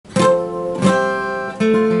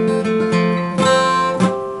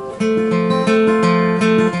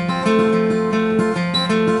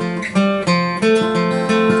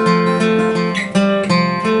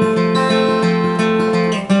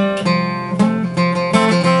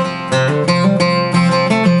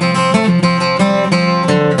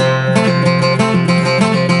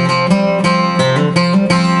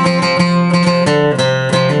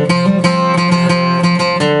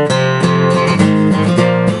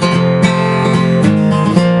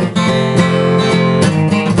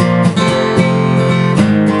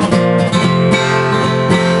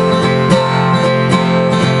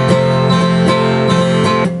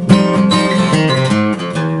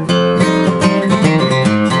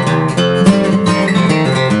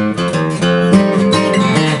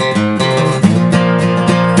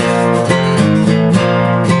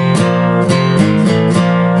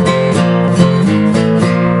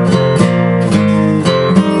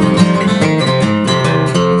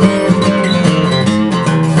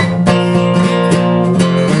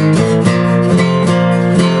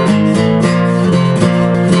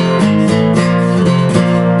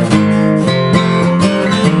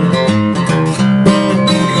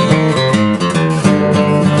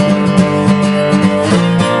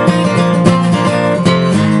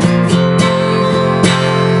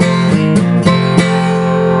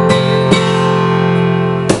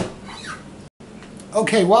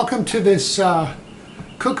Okay, welcome to this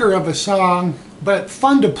cooker of a song, but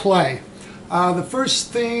fun to play. The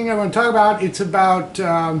first thing I want to talk about, it's about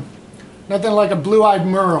nothing like a blue-eyed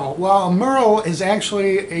merle. Well, a merle is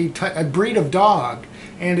actually a breed of dog,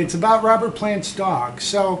 and it's about Robert Plant's dog.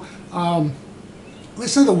 So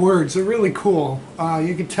listen to the words, they're really cool.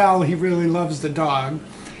 You can tell he really loves the dog.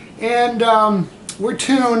 And we're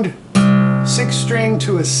tuned 6th string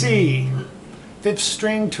to a C, 5th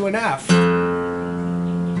string to an F,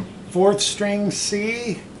 4th string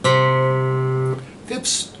C,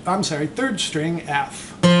 3rd string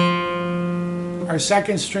F. Our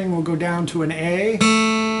 2nd string will go down to an A,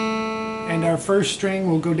 and our 1st string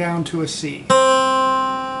will go down to a C.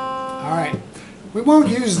 Alright, we won't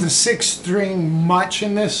use the 6th string much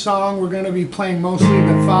in this song. We're going to be playing mostly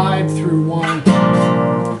the 5 through 1.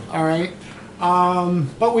 Alright,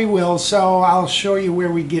 but we will, so I'll show you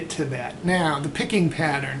where we get to that. Now, the picking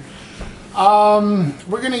pattern.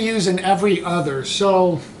 We're going to use an every other,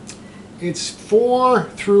 so it's 4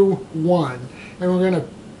 through 1, and we're going to,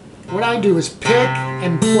 what I do is pick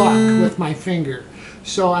and pluck with my finger.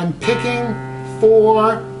 So I'm picking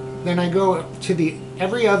 4, then I go to the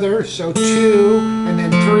every other, so 2, and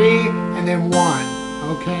then 3, and then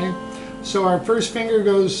 1, okay? So our first finger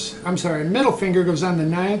goes, middle finger goes on the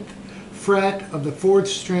 9th fret of the 4th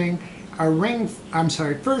string. Our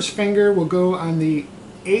first finger will go on the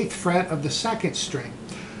 8th fret of the 2nd string.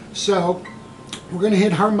 So we're going to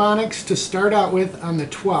hit harmonics to start out with on the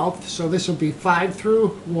 12th. So this will be 5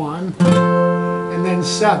 through 1, and then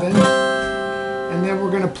 7, and then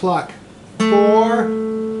we're going to pluck 4.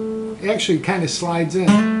 It actually kind of slides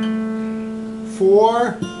in.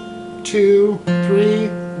 4, 2, 3,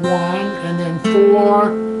 1, and then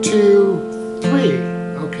 4, 2, 3.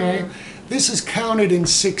 Okay? This is counted in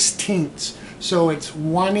 16ths. So it's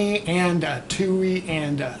 1E and a 2E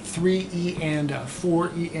and a 3E and a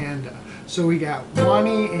 4E and a. So we got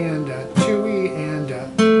 1E and a 2E and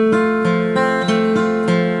a.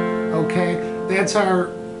 Okay, that's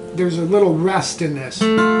our, there's a little rest in this.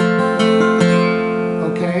 Okay,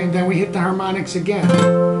 and then we hit the harmonics again.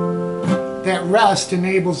 That rest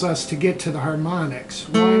enables us to get to the harmonics.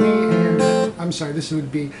 1E and a, this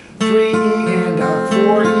would be 3E and a,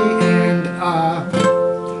 4E and a.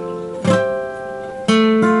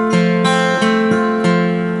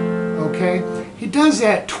 He does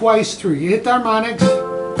that twice through. You hit the harmonics,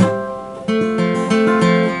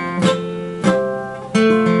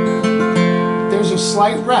 there's a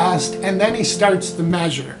slight rest, and then he starts the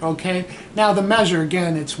measure, okay? Now the measure,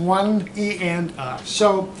 again, it's 1E and a.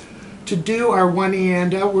 So to do our 1E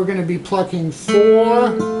and a, we're going to be plucking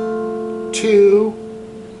 4, 2,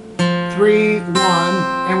 3, 1,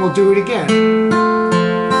 and we'll do it again.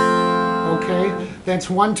 Okay? That's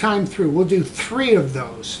one time through. We'll do 3 of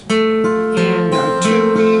those. And a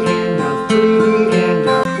 2E and a 3E and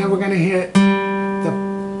a. Then we're going to hit the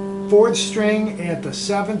 4th string at the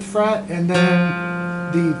 7th fret, and then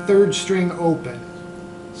the 3rd string open.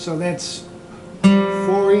 So that's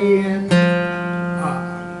 4E and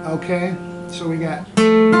okay? So we got.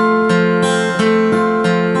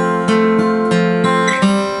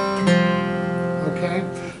 Okay?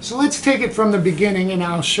 So let's take it from the beginning, and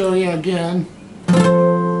I'll show you again.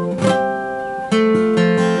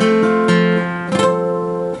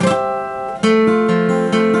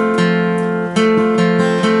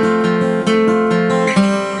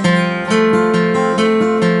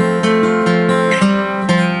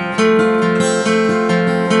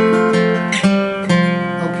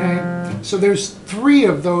 So there's 3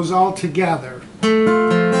 of those all together.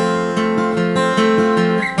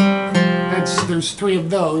 There's 3 of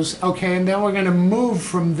those. Okay, and then we're going to move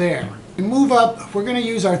from there. We move up, we're going to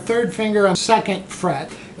use our 3rd finger on 2nd fret,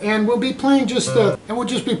 and we'll be playing the 4th,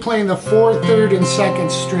 3rd, and 2nd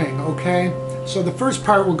string, okay? So the first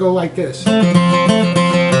part will go like this.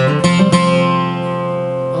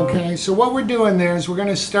 Okay, so what we're doing there is we're going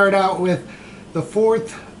to start out with the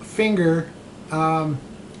 4th finger,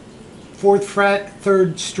 4th fret,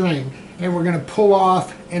 3rd string, and we're going to pull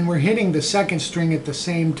off, and we're hitting the 2nd string at the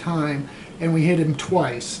same time, and we hit him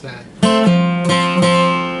twice then.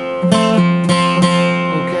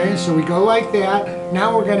 Okay, so we go like that.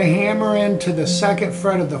 Now we're going to hammer into the 2nd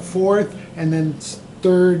fret of the 4th and then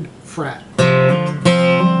 3rd fret.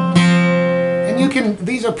 And you can,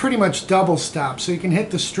 these are pretty much double stops, so you can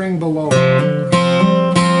hit the string below.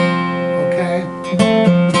 Okay.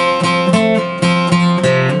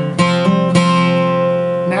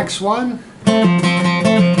 Next one.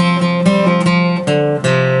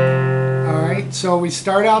 So we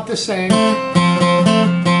start out the same,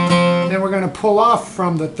 then we're going to pull off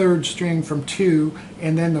from the 3rd string from 2,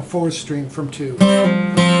 and then the 4th string from 2. Okay?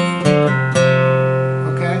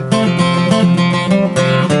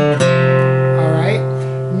 Alright,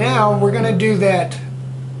 now we're going to do that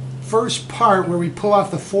first part where we pull off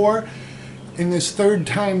the 4, and this 3rd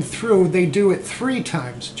time through, they do it 3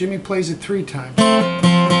 times. Jimmy plays it 3 times.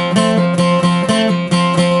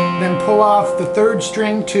 Then pull off the 3rd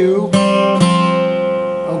string 2.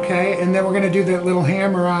 Okay, and then we're going to do that little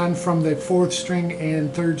hammer on from the 4th string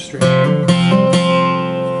and 3rd string.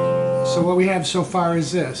 So what we have so far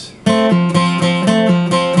is this. Then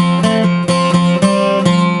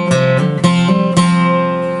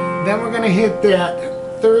we're going to hit that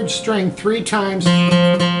 3rd string 3 times,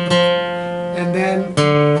 and then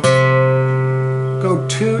go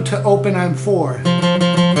 2 to open on 4.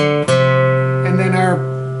 And then our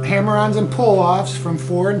hammer-ons and pull-offs from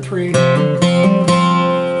 4 and 3.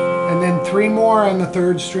 And then 3 more on the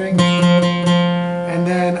 3rd string, and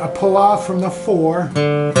then a pull off from the 4,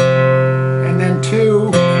 and then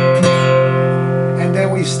 2, and then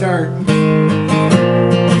we start.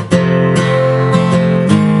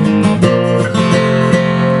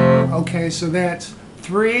 Okay, so that's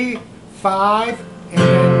 3, 5, and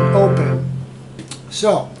then open.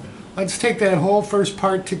 So let's take that whole first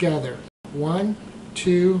part together. 1,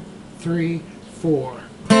 2, 3, 4.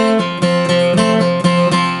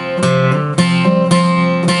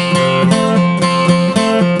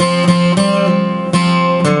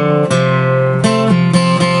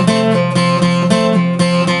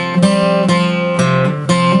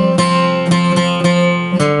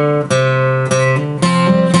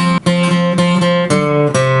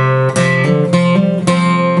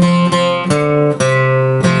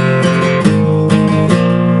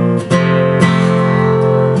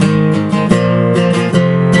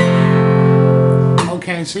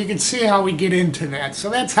 So you can see how we get into that. So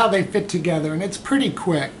that's how they fit together, and it's pretty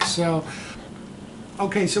quick. So,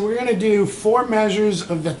 okay, so we're going to do 4 measures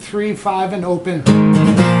of the 3, 5, and open.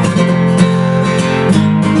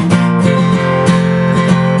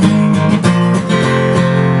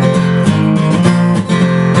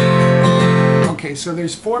 Okay, so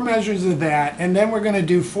there's 4 measures of that, and then we're going to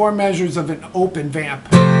do 4 measures of an open vamp.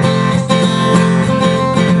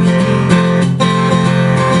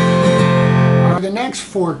 The next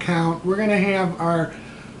 4 count, we're going to have our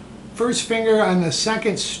first finger on the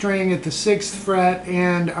 2nd string at the 6th fret,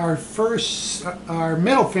 and our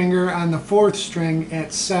middle finger on the 4th string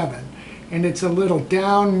at 7. And it's a little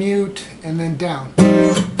down, mute, and then down.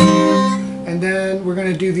 And then we're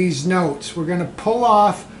going to do these notes. We're going to pull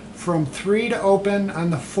off from 3 to open on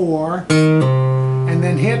the 4, and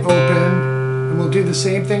then hit open, and we'll do the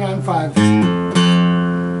same thing on 5.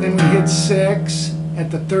 Then we hit 6 at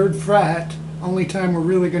the 3rd fret. Only time we're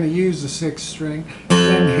really going to use the 6th string,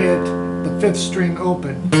 then hit the 5th string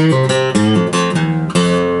open.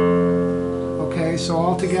 Okay, so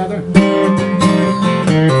all together.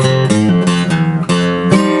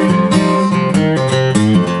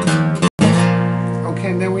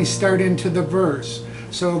 Okay, and then we start into the verse.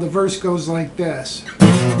 So the verse goes like this.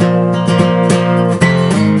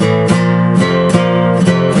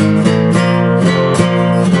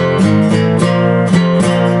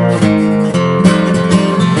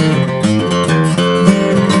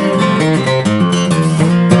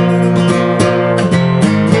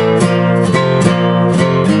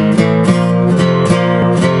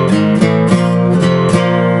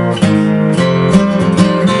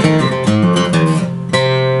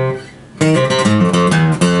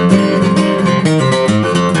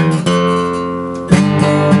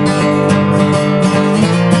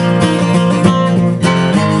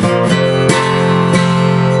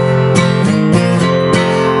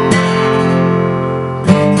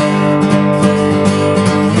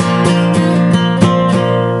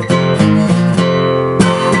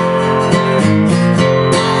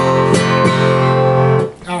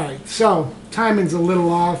 so timing's a little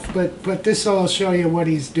off, but this will show you what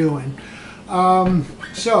he's doing.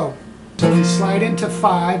 So we slide into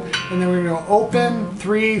 5, and then we're going to open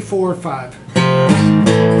 3, 4, 5.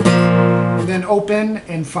 And then open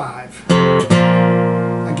and 5.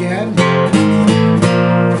 Again.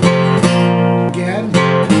 Again.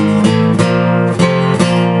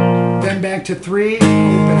 Then back to 3, open.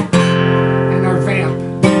 And our vamp.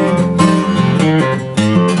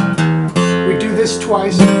 We do this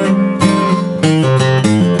twice.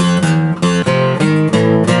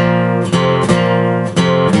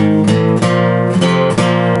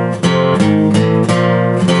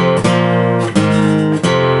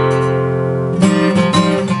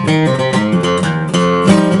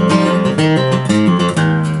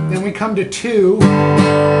 Come to 2,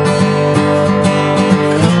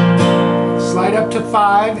 slide up to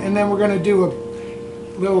 5, and then we're going to do a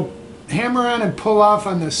little hammer on and pull off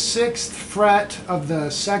on the 6th fret of the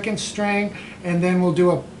 2nd string, and then we'll do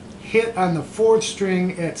a hit on the 4th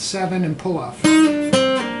string at 7 and pull off. And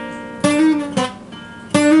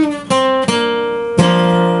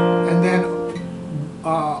then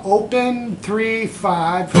open 3,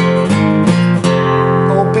 5,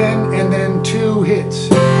 open, and then 2 hits.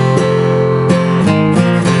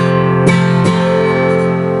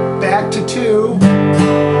 Back to 2.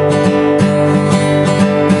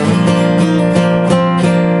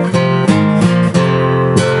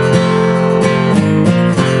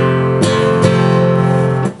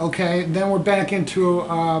 Okay, then we're back into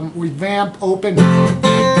we vamp, open.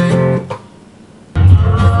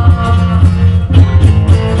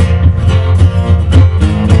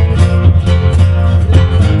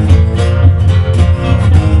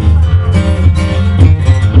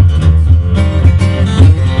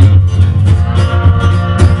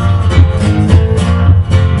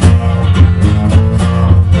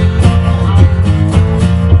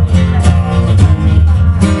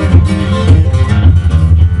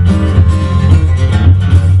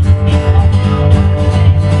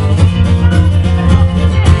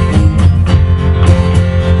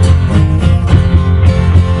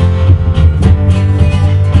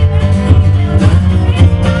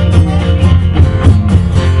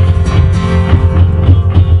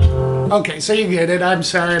 Okay, so you get it. I'm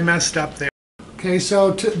sorry I messed up there. Okay,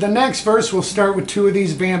 so the next verse we'll start with 2 of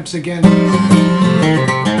these vamps again.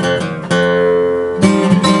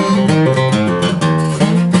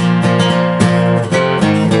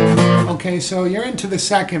 Okay, so you're into the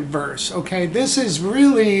 2nd verse. Okay, this is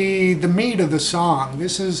really the meat of the song.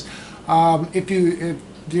 This is, if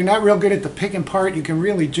you're not real good at the picking part, you can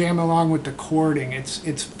really jam along with the chording.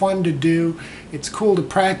 It's fun to do. It's cool to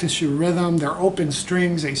practice your rhythm. They're open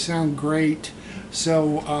strings. They sound great.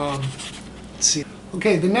 So let's see.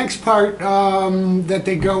 Okay, the next part that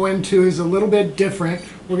they go into is a little bit different.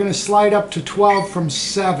 We're going to slide up to 12 from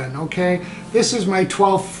 7. Okay, this is my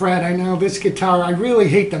 12th fret. I know this guitar, I really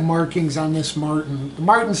hate the markings on this Martin. The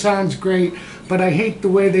Martin sounds great, but I hate the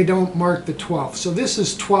way they don't mark the 12th. So this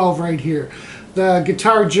is 12 right here. The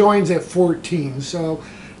guitar joins at 14, so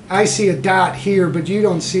I see a dot here, but you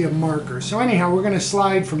don't see a marker. So anyhow, we're going to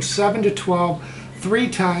slide from 7 to 12 3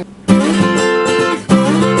 times.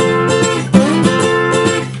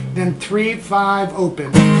 Then 3, 5, open.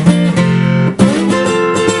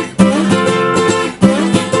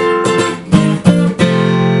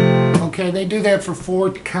 Okay, they do that for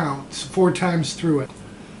 4 counts, 4 times through it.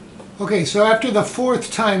 Okay, so after the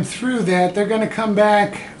 4th time through that, they're going to come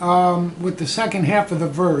back with the 2nd half of the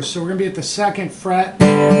verse. So we're going to be at the 2nd fret.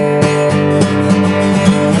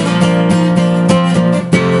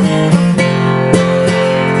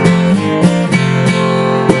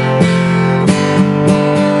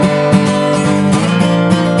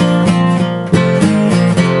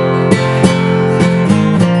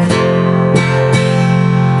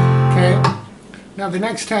 Now the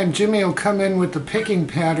next time Jimmy will come in with the picking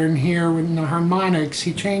pattern here with the harmonics,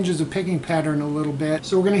 he changes the picking pattern a little bit.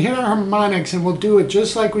 So we're going to hit our harmonics and we'll do it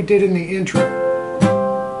just like we did in the intro.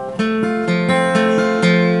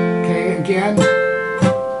 Okay, again.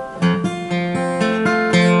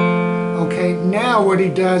 Okay, now what he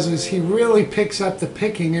does is he really picks up the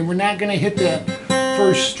picking, and we're not going to hit that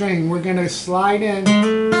 1st string. We're going to slide in.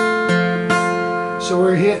 So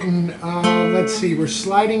we're hitting, let's see, we're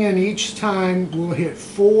sliding in each time. We'll hit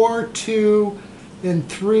 4, 2, then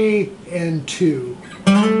 3, and 2.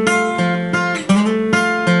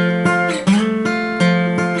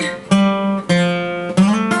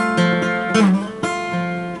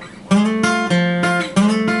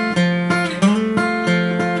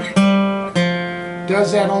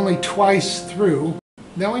 Does that only twice through.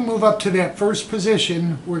 Then we move up to that first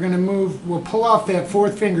position. We're going to move, we'll pull off that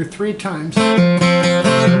fourth finger 3 times. And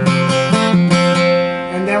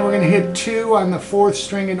then we're going to hit 2 on the 4th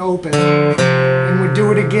string and open. And we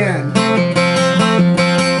do it again.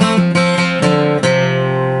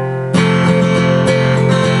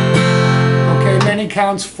 Okay, then he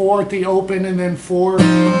counts 4 at the open and then 4.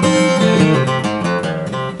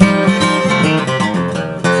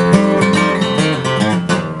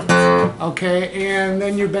 Okay, and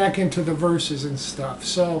then you're back into the verses and stuff.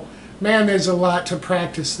 So, man, there's a lot to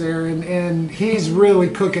practice there, and he's really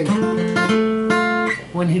cooking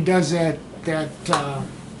when he does that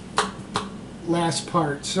last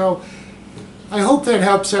part. So, I hope that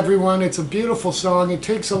helps everyone. It's a beautiful song. It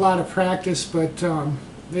takes a lot of practice, but I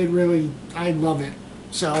love it.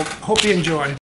 So, hope you enjoy.